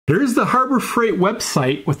Here's the Harbor Freight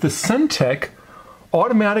website with the SENTEC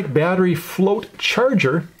automatic battery float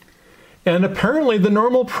charger, and apparently the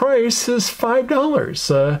normal price is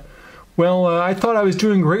 $5. I thought I was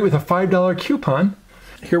doing great with a $5 coupon.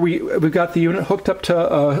 Here we've got the unit hooked up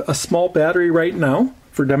to a small battery right now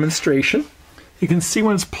for demonstration. You can see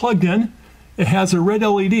when it's plugged in, it has a red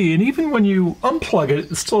LED, and even when you unplug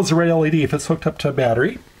it, it still has a red LED if it's hooked up to a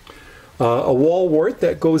battery. A wall wart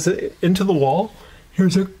that goes into the wall.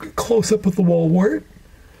 Here's a close-up of the wall wart.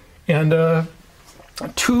 And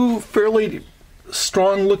two fairly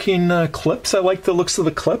strong-looking clips. I like the looks of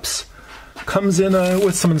the clips. Comes in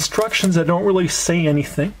with some instructions that don't really say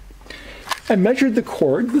anything. I measured the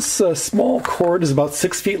cord. This small cord is about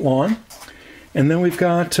 6 feet long. And then we've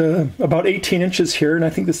got about 18 inches here, and I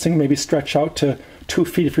think this thing maybe stretch out to 2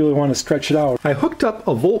 feet if you really want to stretch it out. I hooked up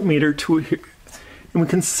a voltmeter to it here, and we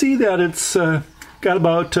can see that it's got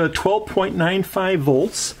about 12.95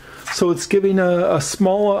 volts, so it's giving a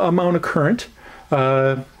small amount of current.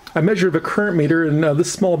 I measured a current meter, and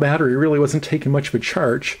this small battery really wasn't taking much of a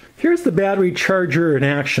charge. Here's the battery charger in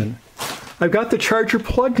action. I've got the charger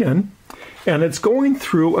plugged in, and it's going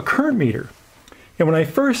through a current meter. And when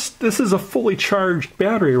this is a fully charged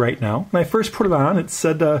battery right now. When I first put it on, it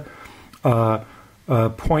said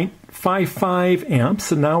 0.55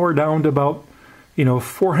 amps, and now we're down to about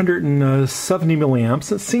 470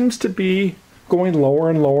 milliamps. It seems to be going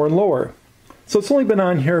lower and lower and lower. So it's only been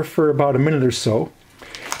on here for about a minute or so.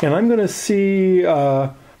 And I'm going to see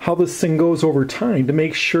how this thing goes over time to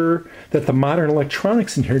make sure that the modern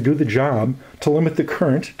electronics in here do the job to limit the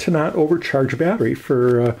current to not overcharge a battery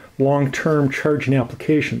for long-term charging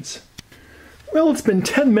applications. Well, it's been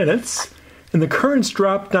 10 minutes and the current's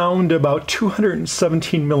dropped down to about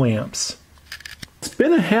 217 milliamps. It's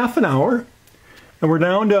been a half an hour and we're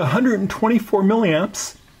down to 124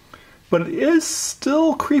 milliamps, but it is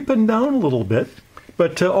still creeping down a little bit.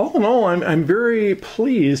 But all in all, I'm very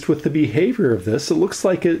pleased with the behavior of this. It looks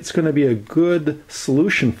like it's going to be a good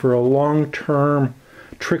solution for a long-term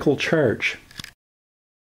trickle charge.